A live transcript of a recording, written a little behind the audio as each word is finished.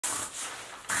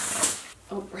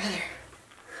Oh, brother.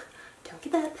 Don't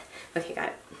give up. Okay, got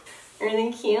it.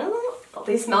 Everything cute? Oh,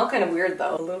 they smell kind of weird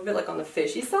though. A little bit like on the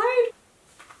fishy side.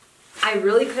 I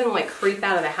really couldn't like creep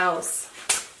out of the house.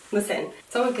 Listen,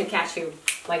 someone could catch you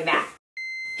like that.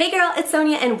 Hey girl, it's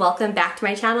Sonia and welcome back to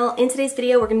my channel. In today's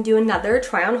video, we're gonna do another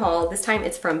try on haul. This time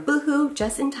it's from Boohoo,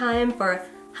 just in time for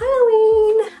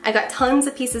Halloween. I got tons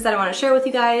of pieces that I wanna share with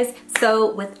you guys.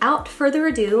 So without further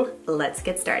ado, let's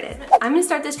get started. I'm gonna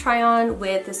start this try on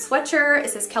with the sweatshirt. It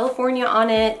says California on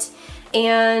it.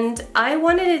 And I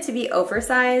wanted it to be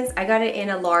oversized. I got it in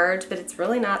a large, but it's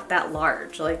really not that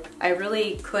large. Like, I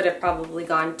really could have probably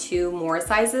gone 2 more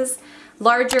sizes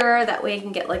larger. That way I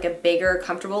can get like a bigger,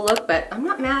 comfortable look, but I'm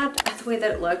not mad at the way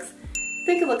that it looks. I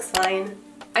think it looks fine.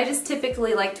 I just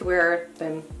typically like to wear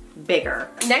them bigger.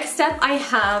 Next up, I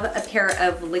have a pair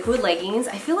of liquid leggings.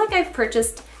 I feel like I've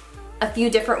purchased a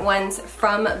few different ones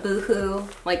from Boohoo,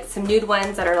 like some nude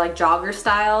ones that are like jogger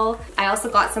style. I also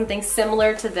got something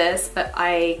similar to this, but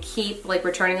I keep like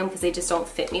returning them because they just don't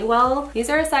fit me well.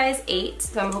 These are a size 8,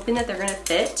 so I'm hoping that they're gonna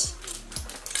fit.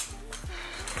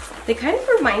 They kind of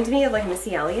remind me of like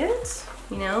Missy Elliott,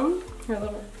 you know? They're a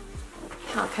little,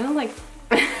 yeah, kind of like,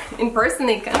 in person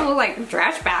they kind of look like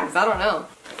trash bags, I don't know.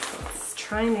 Let's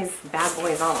try these bad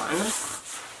boys on.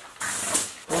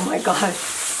 Oh my God.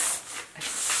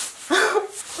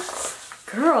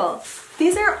 Girl,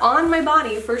 these are on my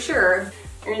body for sure.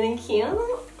 Everything cute?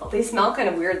 Oh, they smell kind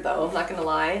of weird though, I'm not gonna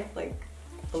lie. Like,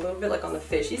 a little bit like on the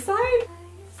fishy side.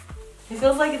 It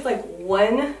feels like it's like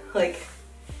one like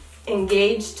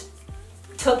engaged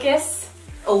tuchus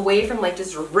away from like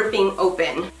just ripping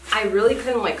open. I really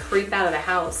couldn't like creep out of the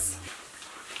house.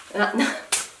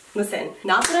 Listen,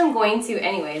 not that I'm going to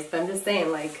anyways, but I'm just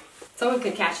saying like, someone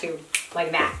could catch you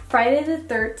like that. Friday the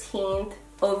 13th.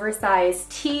 Oversized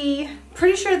tee.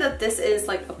 Pretty sure that this is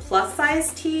like a plus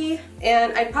size tee,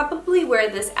 and I'd probably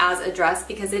wear this as a dress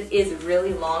because it is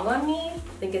really long on me. I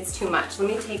think it's too much. Let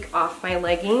me take off my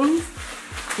leggings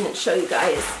and then show you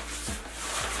guys.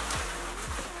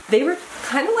 They were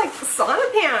kind of like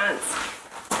sauna pants.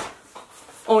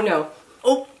 Oh no.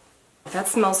 Oh, that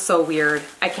smells so weird.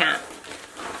 I can't.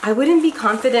 I wouldn't be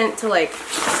confident to like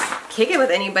kick it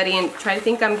with anybody and try to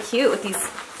think I'm cute with these.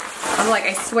 I'm like,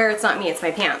 I swear it's not me, it's my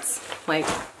pants. Like,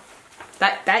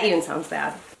 that even sounds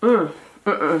bad. See,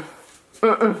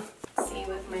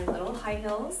 with my little high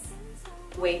heels,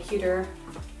 way cuter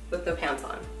with the pants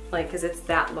on. Like, cause it's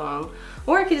that long.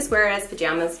 Or you could just wear it as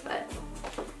pajamas, but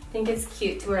I think it's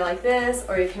cute to wear like this,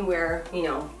 or you can wear, you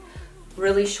know,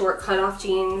 really short cutoff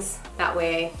jeans. That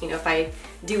way, you know, if I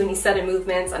do any sudden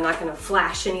movements, I'm not gonna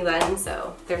flash anyone,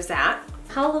 so there's that.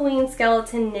 Halloween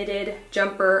skeleton knitted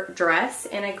jumper dress,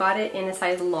 and I got it in a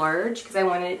size large because I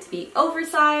wanted it to be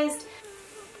oversized.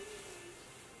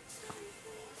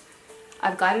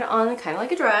 I've got it on kind of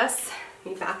like a dress.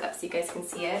 Let me back up so you guys can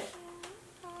see it.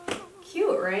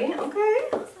 Cute, right? Okay.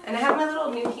 And I have my little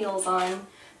new heels on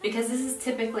because this is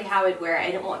typically how I'd wear it.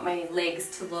 I don't want my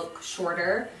legs to look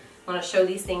shorter. I want to show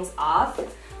these things off.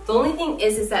 The only thing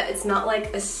is that it's not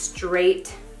like a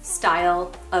straight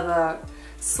style of a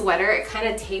sweater. It kind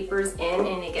of tapers in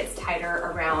and it gets tighter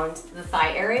around the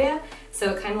thigh area, so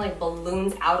it kind of like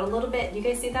balloons out a little bit. You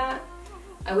guys see that?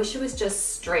 I wish it was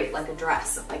just straight like a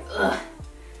dress. I'm like, ugh.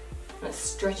 I'm gonna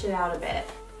stretch it out a bit.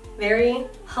 Very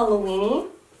Halloween-y,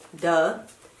 duh,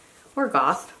 or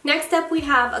goth. Next up, we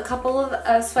have a couple of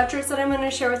sweatshirts that I'm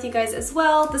gonna share with you guys as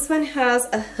well. This one has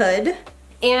a hood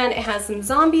and it has some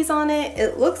zombies on it.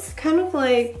 It looks kind of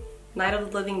like Night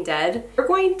of the Living Dead. We're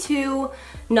going to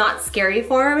Not Scary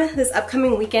Farm this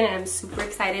upcoming weekend, and I'm super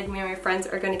excited. Me and my friends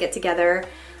are going to get together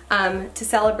to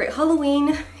celebrate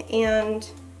Halloween, and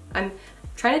I'm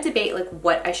trying to debate like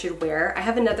what I should wear. I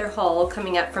have another haul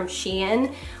coming up from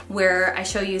Shein where I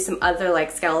show you some other like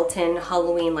skeleton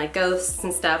Halloween like ghosts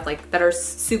and stuff like that are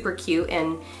super cute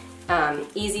and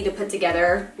easy to put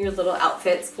together. Your little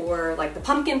outfits for like the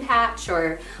pumpkin patch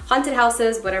or haunted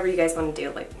houses, whatever you guys want to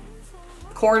do. Like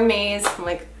corn maze. I'm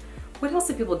like, what else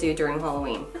do people do during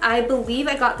Halloween? I believe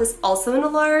I got this also in a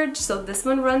large, so this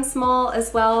one runs small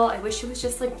as well. I wish it was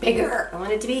just like bigger. I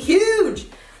want it to be huge.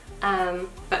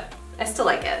 But I still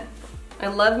like it. I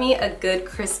love me a good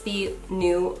crispy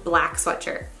new black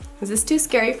sweatshirt. Is this too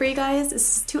scary for you guys? Is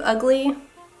this too ugly?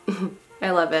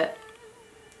 I love it.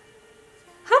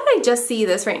 How did I just see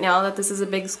this right now that this is a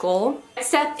big skull?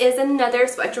 Next up is another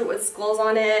sweatshirt with skulls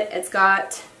on it. It's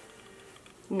got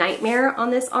Nightmare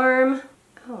on this arm.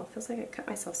 Oh, it feels like I cut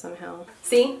myself somehow.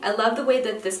 See, I love the way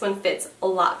that this one fits a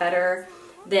lot better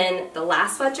than the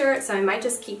last sweatshirt, so I might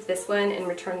just keep this one and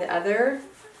return the other.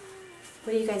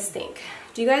 What do you guys think?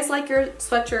 Do you guys like your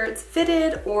sweatshirts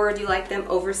fitted, or do you like them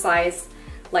oversized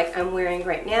like I'm wearing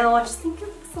right now. I just think it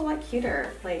looks a lot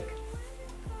cuter. Like,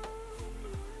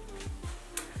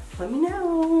 let me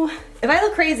know. If I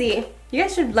look crazy, you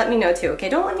guys should let me know too, okay?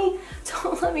 Don't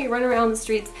let me run around the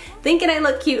streets thinking I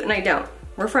look cute and I don't.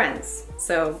 We're friends,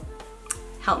 so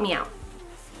help me out.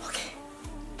 Okay.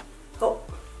 Oh.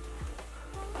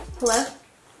 Hello?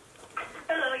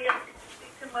 Hello, yes.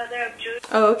 It's the mother of Jude.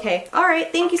 Oh, okay. All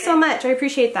right, thank you so much. I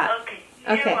appreciate that. Okay.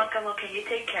 Okay. You're welcome. Okay, you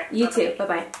take care. You Bye-bye. too,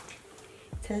 bye-bye.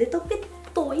 It's a little bit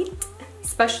tight,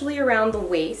 especially around the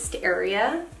waist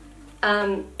area.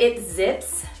 It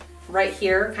zips right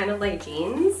here, kind of like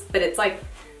jeans, but it's like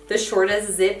the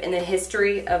shortest zip in the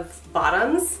history of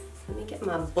bottoms. Let me get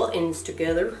my buttons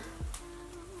together.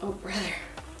 Oh, brother.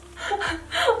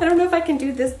 I don't know if I can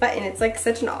do this button. It's like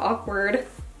such an awkward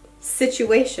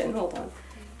situation. Hold on.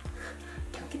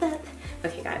 Don't get that.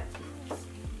 Okay, got it.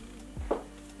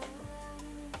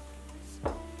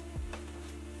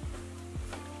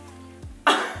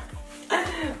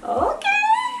 Okay.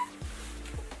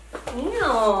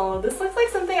 Ew, this looks like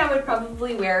something I would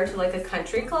probably wear to like a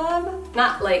country club.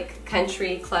 Not like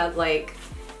country club,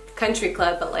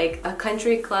 but like a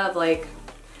country club like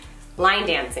line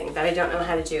dancing that I don't know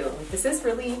how to do. This is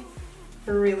really,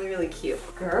 really, really cute.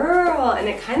 Girl, and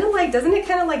it kind of like, doesn't it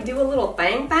kind of like do a little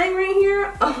bang bang right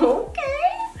here? Okay.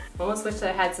 Almost wish that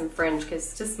I had some fringe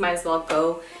because just might as well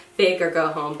go big or go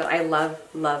home, but I love,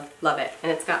 love, love it.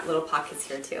 And it's got little pockets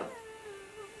here too.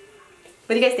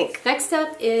 What do you guys think? Next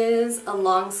up is a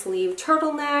long sleeve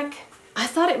turtleneck. I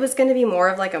thought it was gonna be more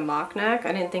of like a mock neck.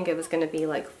 I didn't think it was gonna be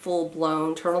like full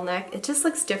blown turtleneck. It just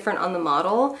looks different on the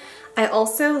model. I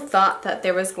also thought that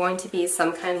there was going to be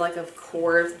some kind of like a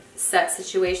corset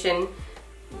situation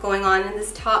going on in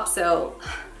this top. So,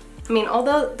 I mean,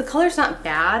 although the color's not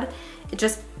bad, it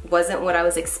just wasn't what I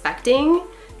was expecting,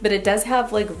 but it does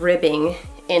have like ribbing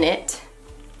in it.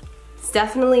 It's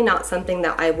definitely not something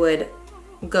that I would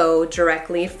go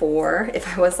directly for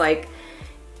if I was like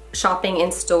shopping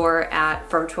in store at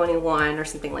Forever 21 or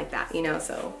something like that, you know?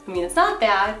 So, I mean, it's not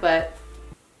bad, but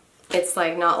it's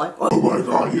like not like, oh my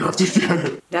god, you have to get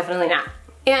it. Definitely not.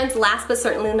 And last but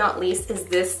certainly not least is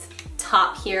this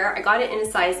top here. I got it in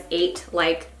a size 8,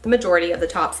 like the majority of the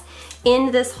tops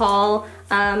in this haul.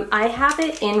 I have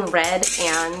it in red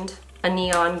and a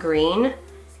neon green.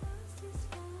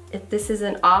 This is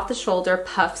an off-the-shoulder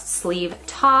puffed sleeve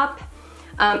top.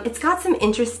 It's got some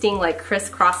interesting like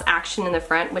crisscross action in the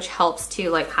front, which helps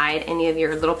to like hide any of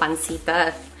your little pancita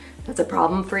if that's a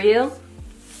problem for you.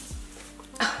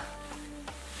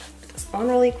 Put this on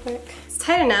really quick. It's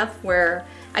tight enough where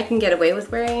I can get away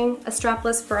with wearing a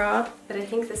strapless bra, but I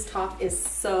think this top is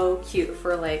so cute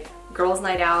for like girls'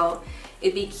 night out.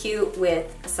 It'd be cute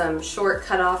with some short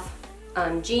cutoff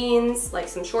jeans, like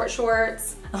some short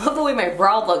shorts. I love the way my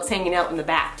bra looks hanging out in the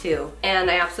back too.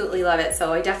 And I absolutely love it.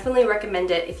 So I definitely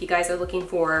recommend it if you guys are looking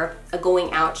for a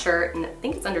going out shirt. And I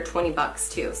think it's under 20 bucks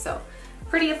too. So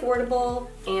pretty affordable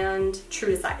and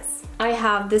true to size. I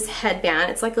have this headband.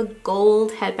 It's like a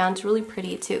gold headband. It's really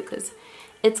pretty too because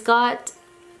it's got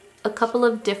a couple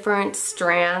of different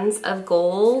strands of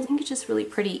gold. I think it's just really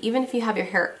pretty. Even if you have your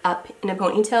hair up in a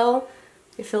ponytail,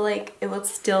 I feel like it will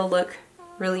still look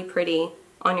really pretty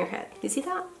on your head. You see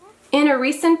that? In a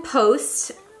recent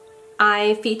post,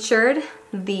 I featured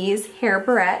these hair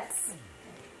barrettes,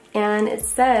 and it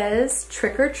says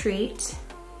trick or treat,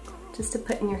 just to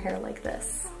put in your hair like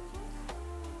this.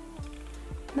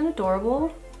 Isn't that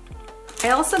adorable? I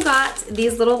also got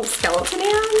these little skeleton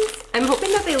hands. I'm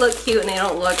hoping that they look cute and they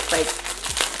don't look like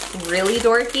really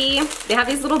dorky. They have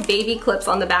these little baby clips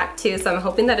on the back too, so I'm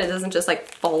hoping that it doesn't just like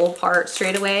fall apart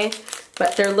straight away,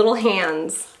 but they're little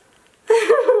hands.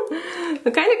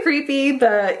 They're kind of creepy,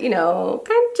 but you know,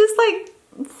 kind of just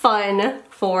like fun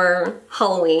for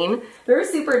Halloween. They're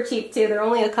super cheap too. They're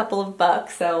only a couple of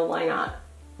bucks, so why not?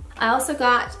 I also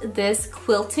got this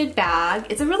quilted bag.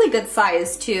 It's a really good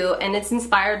size too, and it's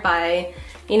inspired by,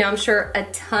 you know, I'm sure a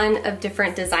ton of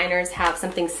different designers have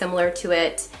something similar to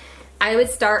it. I would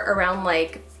start around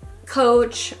like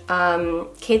Coach,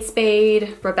 Kate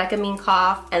Spade, Rebecca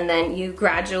Minkoff, and then you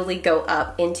gradually go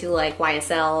up into like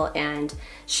YSL and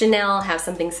Chanel have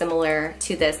something similar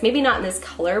to this. Maybe not in this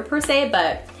color per se,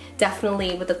 but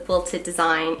definitely with a quilted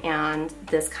design and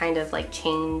this kind of like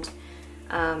chained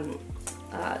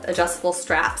adjustable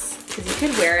straps. Because you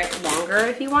could wear it longer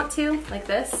if you want to, like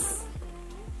this.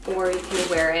 Or you can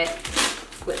wear it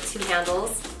with 2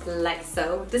 handles, like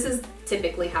so. This is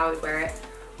typically how I would wear it,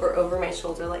 or over my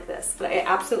shoulder like this. But I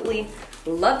absolutely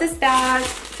love this bag.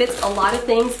 Fits a lot of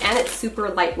things and it's super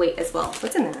lightweight as well.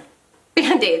 What's in there?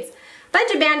 Band-Aids.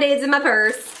 bunch of band-aids in my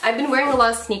purse. I've been wearing a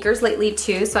lot of sneakers lately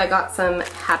too, so I got some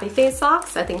happy face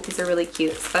socks. I think these are really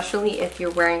cute, especially if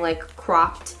you're wearing like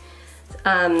cropped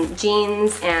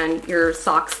jeans and your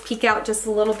socks peek out just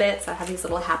a little bit. So I have these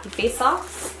little happy face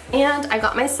socks. And I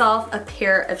got myself a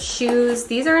pair of shoes.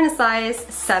 These are in a size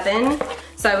 7,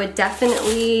 so I would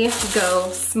definitely go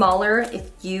smaller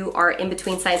if you are in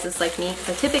between sizes like me, because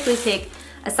I typically take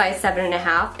a size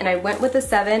 7.5, and I went with a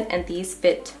 7, and these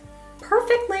fit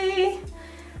perfectly.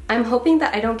 I'm hoping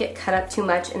that I don't get cut up too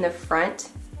much in the front.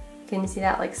 Can you see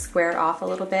that, like squared off a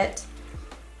little bit?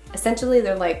 Essentially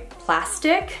they're like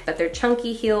plastic, but they're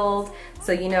chunky heeled,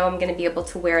 so you know I'm gonna be able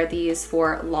to wear these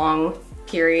for long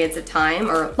periods of time,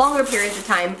 or longer periods of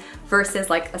time, versus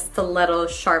like a stiletto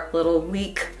sharp little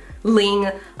weakling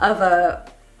of a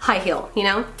high heel, you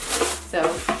know? So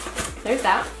there's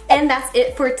that. And that's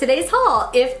it for today's haul.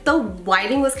 If the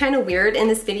lighting was kind of weird in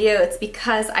this video, it's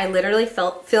because I literally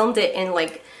filmed it in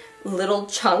like little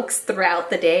chunks throughout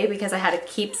the day, because I had to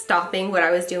keep stopping what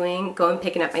I was doing, going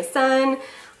picking up my son.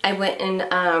 I went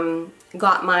and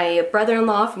got my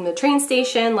brother-in-law from the train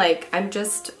station. Like, I'm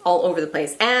just all over the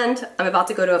place. And I'm about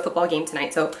to go to a football game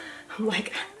tonight, so I'm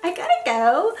like, I gotta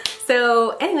go.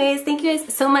 So anyways, thank you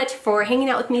guys so much for hanging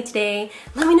out with me today.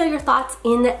 Let me know your thoughts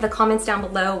in the comments down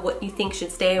below, what you think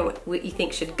should stay, what you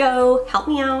think should go. Help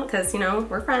me out, because, you know,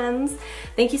 we're friends.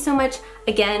 Thank you so much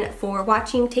again for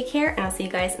watching. Take care, and I'll see you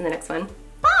guys in the next one.